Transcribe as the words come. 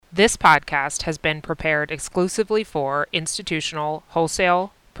This podcast has been prepared exclusively for institutional,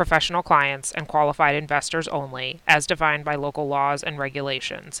 wholesale, professional clients, and qualified investors only, as defined by local laws and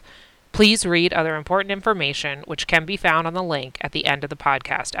regulations. Please read other important information, which can be found on the link at the end of the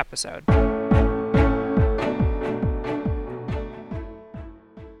podcast episode.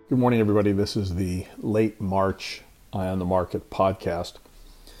 Good morning, everybody. This is the late March Eye on the Market podcast.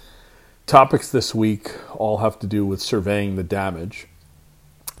 Topics this week all have to do with surveying the damage.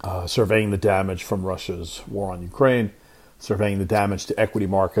 Surveying the damage from Russia's war on Ukraine, surveying the damage to equity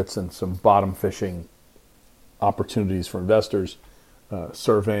markets and some bottom fishing opportunities for investors,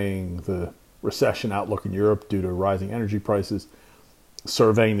 surveying the recession outlook in Europe due to rising energy prices,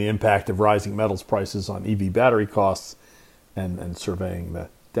 surveying the impact of rising metals prices on EV battery costs, and surveying the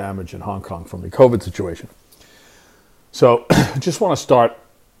damage in Hong Kong from the COVID situation. So I just want to start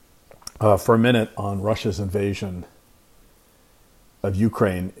for a minute on Russia's invasion of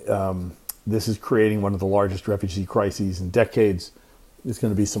Ukraine. This is creating one of the largest refugee crises in decades. There's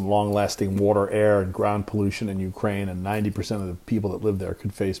going to be some long-lasting water, air, and ground pollution in Ukraine, and 90% of the people that live there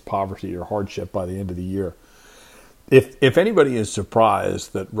could face poverty or hardship by the end of the year. If anybody is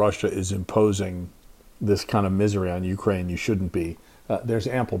surprised that Russia is imposing this kind of misery on Ukraine, you shouldn't be. There's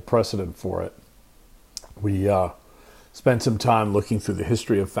ample precedent for it. We spent some time looking through the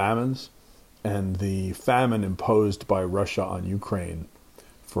history of famines, and the famine imposed by Russia on Ukraine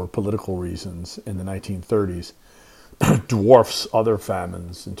for political reasons in the 1930s dwarfs other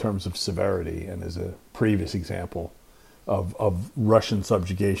famines in terms of severity and is a previous example of Russian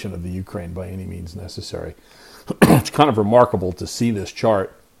subjugation of the Ukraine by any means necessary. It's kind of remarkable to see this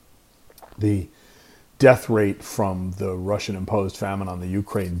chart. The death rate from the Russian-imposed famine on the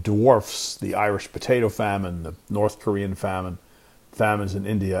Ukraine dwarfs the Irish potato famine, the North Korean famine, famines in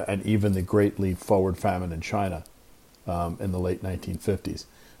India, and even the Great Leap Forward famine in China in the late 1950s.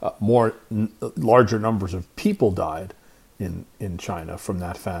 Larger numbers of people died in China from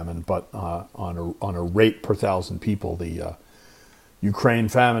that famine, but on a rate per thousand people, the Ukraine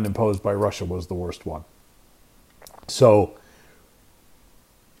famine imposed by Russia was the worst one. So,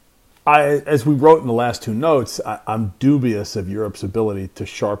 as we wrote in the last two notes, I'm dubious of Europe's ability to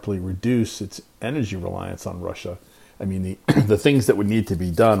sharply reduce its energy reliance on Russia. I mean, the things that would need to be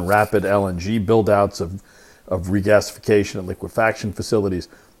done, rapid LNG build-outs of regasification and liquefaction facilities,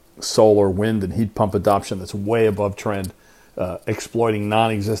 solar, wind, and heat pump adoption that's way above trend, exploiting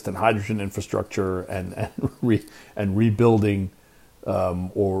non-existent hydrogen infrastructure and rebuilding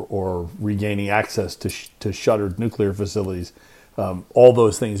or regaining access to shuttered nuclear facilities. All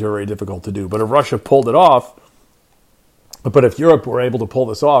those things are very difficult to do. But if Russia pulled it off, if Europe were able to pull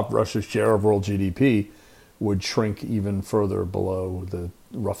this off, Russia's share of world GDP would shrink even further below the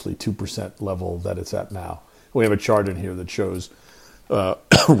roughly 2% level that it's at now. We have a chart in here that shows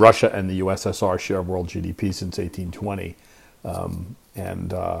Russia and the USSR share of world GDP since 1820.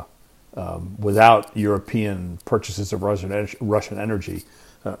 Without European purchases of Russian energy,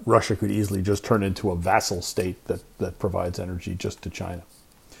 Russia could easily just turn into a vassal state that provides energy just to China.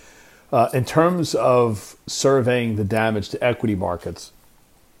 In terms of surveying the damage to equity markets,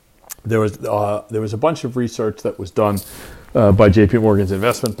 there was a bunch of research that was done by J.P. Morgan's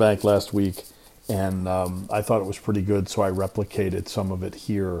investment bank last week, and I thought it was pretty good, so I replicated some of it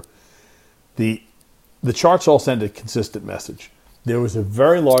here. The charts all send a consistent message. There was a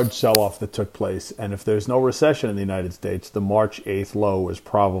very large sell-off that took place, and if there's no recession in the United States, the March 8th low is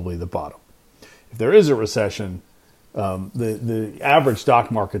probably the bottom. If there is a recession, the average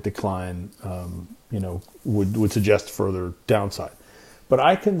stock market decline, would suggest further downside. But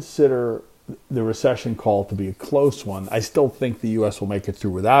I consider the recession call to be a close one. I still think the U.S. will make it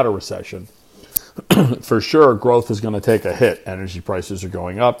through without a recession. For sure, growth is going to take a hit. Energy prices are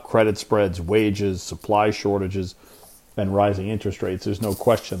going up, credit spreads, wages, supply shortages, and rising interest rates. There's no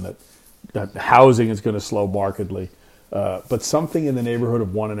question that housing is going to slow markedly. But something in the neighborhood of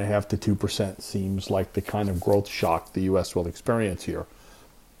 1.5% to 2% seems like the kind of growth shock the U.S. will experience here.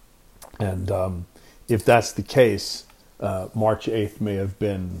 And if that's the case, March 8th may have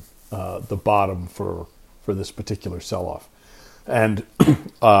been the bottom for this particular sell-off. And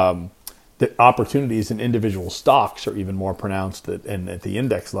the opportunities in individual stocks are even more pronounced at the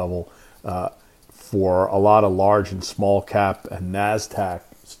index level for a lot of large and small cap and NASDAQ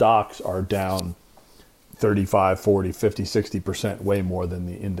stocks are down 35, 40, 50, 60%, way more than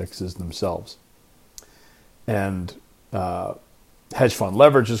the indexes themselves. And hedge fund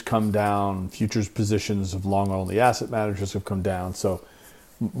leverage has come down. Futures positions of long-only asset managers have come down. So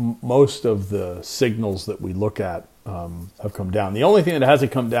most of the signals that we look at have come down. The only thing that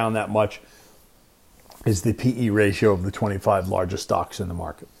hasn't come down that much is the PE ratio of the 25 largest stocks in the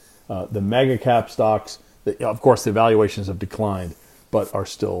market. The mega cap stocks, of course, the valuations have declined, but are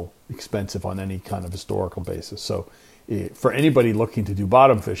still expensive on any kind of historical basis. So for anybody looking to do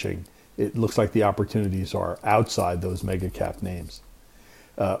bottom fishing, it looks like the opportunities are outside those mega cap names.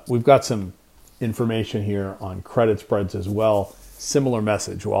 We've got some information here on credit spreads as well. Similar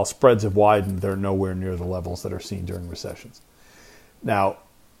message. While spreads have widened, they're nowhere near the levels that are seen during recessions. Now,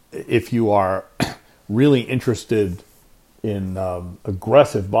 if you are really interested in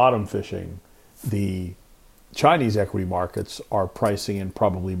aggressive bottom fishing, the Chinese equity markets are pricing in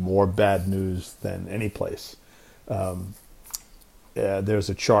probably more bad news than any place. There's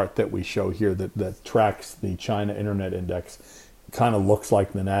a chart that we show here that tracks the China Internet Index. It kind of looks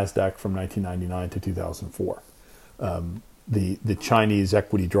like the NASDAQ from 1999 to 2004. The Chinese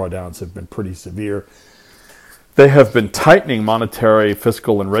equity drawdowns have been pretty severe. They have been tightening monetary,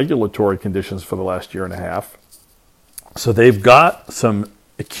 fiscal, and regulatory conditions for the last year and a half. So they've got some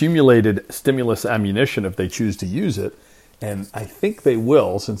accumulated stimulus ammunition if they choose to use it. And I think they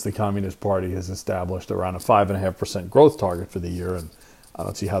will, since the Communist Party has established around a 5.5% growth target for the year. And I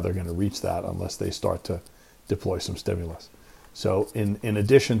don't see how they're going to reach that unless they start to deploy some stimulus. So in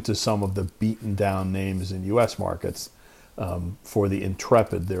addition to some of the beaten down names in U.S. markets, for the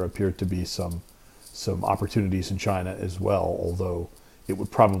intrepid, there appeared to be some opportunities in China as well, although it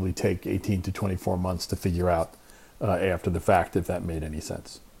would probably take 18 to 24 months to figure out after the fact if that made any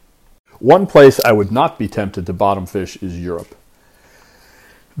sense. One place I would not be tempted to bottom fish is Europe.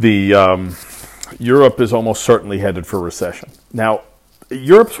 Europe is almost certainly headed for recession. Now,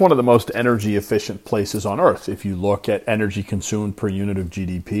 Europe's one of the most energy efficient places on earth. If you look at energy consumed per unit of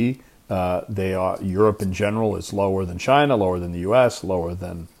GDP, Europe in general is lower than China, lower than the U.S., lower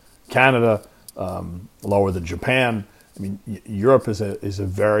than Canada, lower than Japan. I mean, Europe is a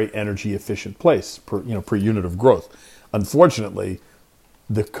very energy efficient place per unit of growth. Unfortunately,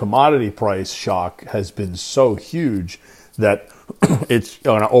 the commodity price shock has been so huge that it's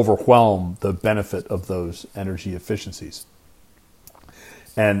going to overwhelm the benefit of those energy efficiencies.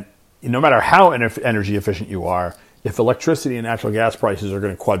 And no matter how energy efficient you are, if electricity and natural gas prices are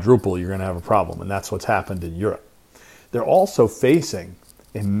going to quadruple, you're going to have a problem. And that's what's happened in Europe. They're also facing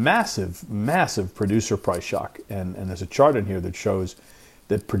a massive, massive producer price shock. And there's a chart in here that shows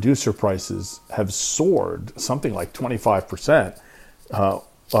that producer prices have soared something like 25%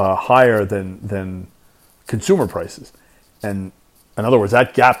 higher than consumer prices. And in other words,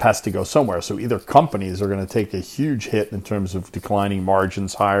 that gap has to go somewhere. So either companies are going to take a huge hit in terms of declining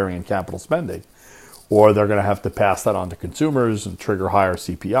margins, hiring, and capital spending, or they're going to have to pass that on to consumers and trigger higher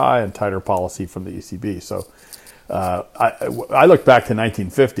CPI and tighter policy from the ECB. So I look back to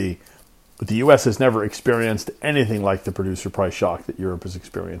 1950, but the U.S. has never experienced anything like the producer price shock that Europe is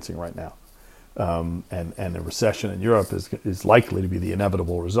experiencing right now. And a recession in Europe is likely to be the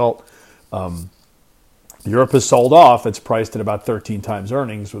inevitable result. Europe has sold off. It's priced at about 13 times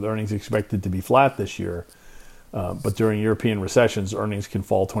earnings, with earnings expected to be flat this year. But during European recessions, earnings can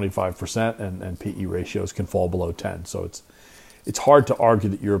fall 25% and PE ratios can fall below 10. So it's hard to argue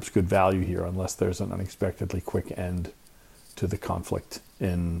that Europe's good value here unless there's an unexpectedly quick end to the conflict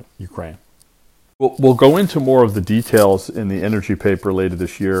in Ukraine. We'll go into more of the details in the energy paper later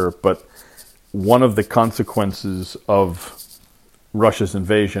this year, but one of the consequences of Russia's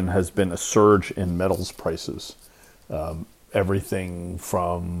invasion has been a surge in metals prices. Everything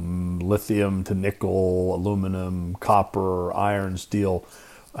from lithium to nickel, aluminum, copper, iron, steel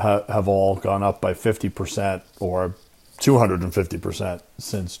have all gone up by 50% or 250%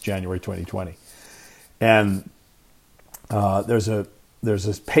 since January 2020. And there's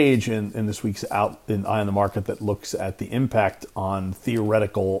this page in this week's Eye on the Market that looks at the impact on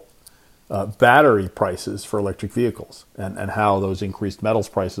theoretical battery prices for electric vehicles and how those increased metals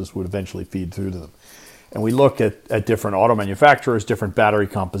prices would eventually feed through to them. And we look at different auto manufacturers, different battery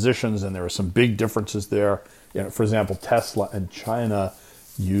compositions, and there are some big differences there. For example, Tesla and China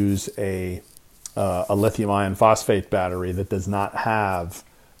use a lithium iron phosphate battery that does not have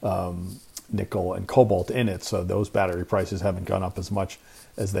nickel and cobalt in it. So those battery prices haven't gone up as much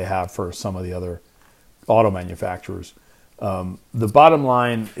as they have for some of the other auto manufacturers. The bottom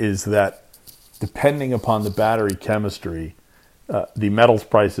line is that depending upon the battery chemistry, the metals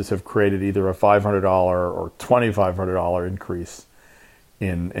prices have created either a $500 or $2,500 increase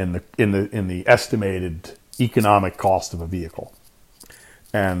in the estimated economic cost of a vehicle,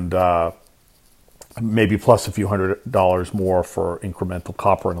 and maybe plus a few $100 more for incremental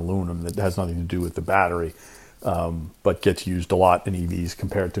copper and aluminum that has nothing to do with the battery, but gets used a lot in EVs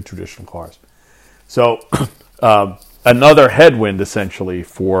compared to traditional cars. So another headwind essentially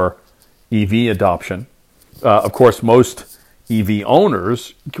for EV adoption. Of course, most EV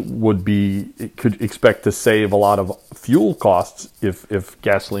owners could expect to save a lot of fuel costs if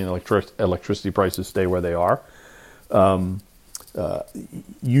gasoline and electricity prices stay where they are.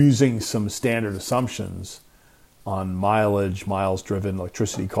 Using some standard assumptions on mileage, miles driven,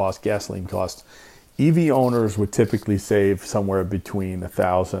 electricity costs, gasoline costs, EV owners would typically save somewhere between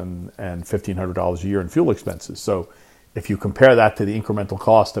 $1,000 and $1,500 a year in fuel expenses. So if you compare that to the incremental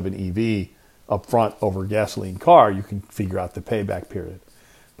cost of an EV up front over a gasoline car, you can figure out the payback period.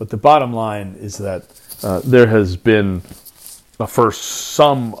 But the bottom line is that there has been, for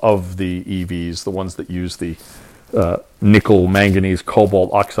some of the EVs, the ones that use the nickel, manganese,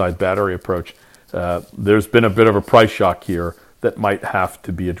 cobalt oxide battery approach, there's been a bit of a price shock here that might have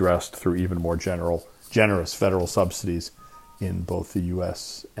to be addressed through even more generous federal subsidies in both the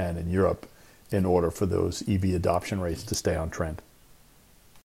U.S. and in Europe in order for those EV adoption rates to stay on trend.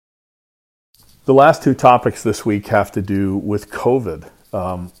 The last two topics this week have to do with COVID.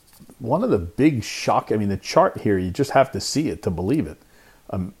 One of the big the chart here, you just have to see it to believe it.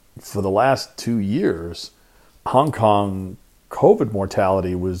 For the last 2 years, Hong Kong COVID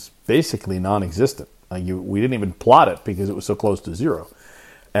mortality was basically non-existent. We didn't even plot it because it was so close to zero.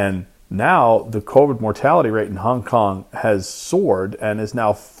 And now the COVID mortality rate in Hong Kong has soared and is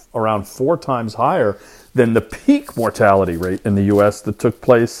now around 4 times higher than the peak mortality rate in the U.S. that took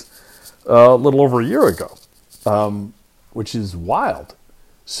place a little over a year ago, which is wild.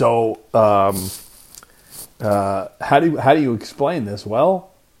 So how do you explain this?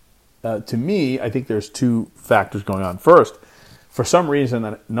 Well, to me, I think there's two factors going on. First, for some reason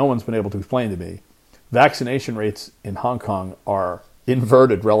that no one's been able to explain to me, vaccination rates in Hong Kong are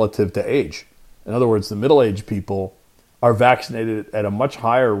inverted relative to age. In other words, the middle-aged people are vaccinated at a much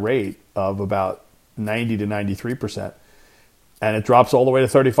higher rate of about 90 to 93%, and it drops all the way to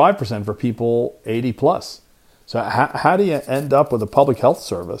 35% for people 80 plus. So how do you end up with a public health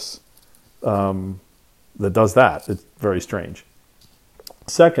service that does that? It's very strange.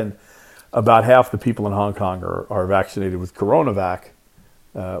 Second, about half the people in Hong Kong are vaccinated with CoronaVac,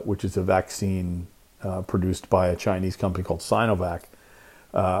 which is a vaccine produced by a Chinese company called Sinovac.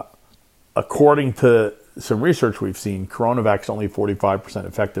 According to some research we've seen, CoronaVac is only 45%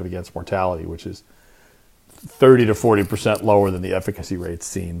 effective against mortality, which is 30 to 40% lower than the efficacy rates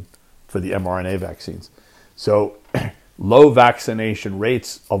seen for the mRNA vaccines. So low vaccination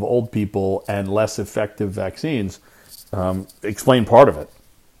rates of old people and less effective vaccines explain part of it.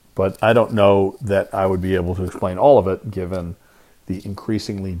 But I don't know that I would be able to explain all of it given the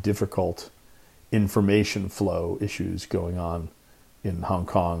increasingly difficult information flow issues going on in Hong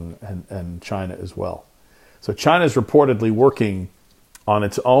Kong and China as well. So China is reportedly working on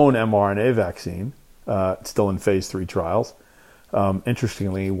its own mRNA vaccine. It's still in phase 3 trials.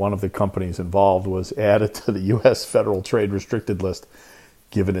 Interestingly, one of the companies involved was added to the U.S. federal trade restricted list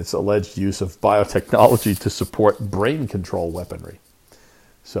given its alleged use of biotechnology to support brain control weaponry.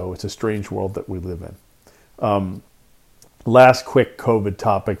 So it's a strange world that we live in. Last quick COVID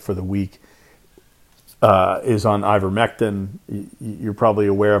topic for the week is on ivermectin. You're probably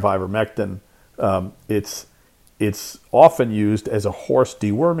aware of ivermectin. It's often used as a horse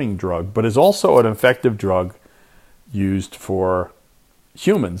deworming drug, but is also an effective drug used for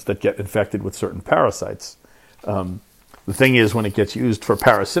humans that get infected with certain parasites. The thing is, when it gets used for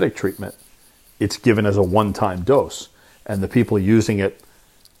parasitic treatment, it's given as a one-time dose. And the people using it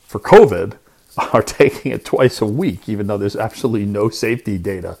for COVID are taking it twice a week, even though there's absolutely no safety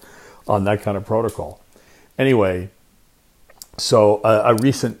data on that kind of protocol. Anyway, so a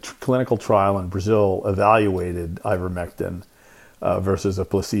recent clinical trial in Brazil evaluated ivermectin versus a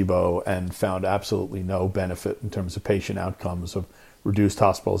placebo and found absolutely no benefit in terms of patient outcomes of reduced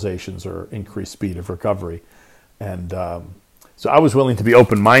hospitalizations or increased speed of recovery. And so I was willing to be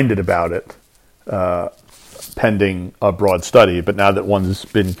open-minded about it, pending a broad study. But now that one's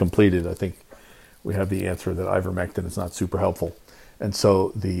been completed, I think we have the answer that ivermectin is not super helpful. And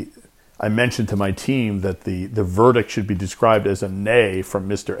so I mentioned to my team that the verdict should be described as a nay from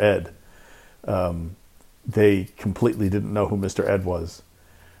Mr. Ed. They completely didn't know who Mr. Ed was,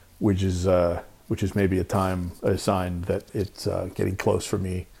 which is maybe a sign that it's getting close for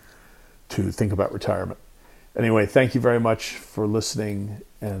me to think about retirement. Anyway, thank you very much for listening,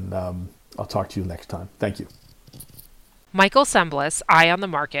 and I'll talk to you next time. Thank you. Michael Semblis, Eye on the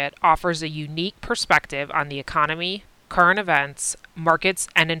Market, offers a unique perspective on the economy, current events, markets,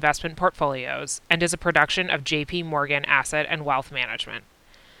 and investment portfolios, and is a production of J.P. Morgan Asset and Wealth Management.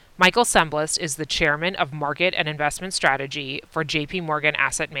 Michael Semblis is the chairman of Market and Investment Strategy for J.P. Morgan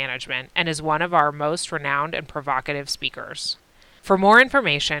Asset Management and is one of our most renowned and provocative speakers. For more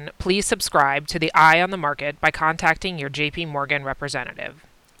information, please subscribe to the Eye on the Market by contacting your JP Morgan representative.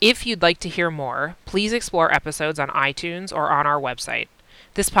 If you'd like to hear more, please explore episodes on iTunes or on our website.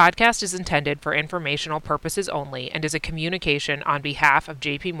 This podcast is intended for informational purposes only and is a communication on behalf of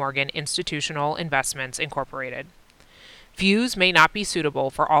JP Morgan Institutional Investments Incorporated. Views may not be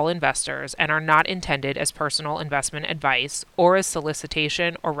suitable for all investors and are not intended as personal investment advice or as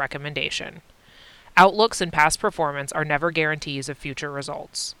solicitation or recommendation. Outlooks and past performance are never guarantees of future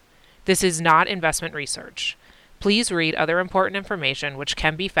results. This is not investment research. Please read other important information which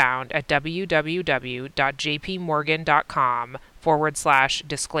can be found at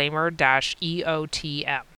www.jpmorgan.com/disclaimer-EOTM.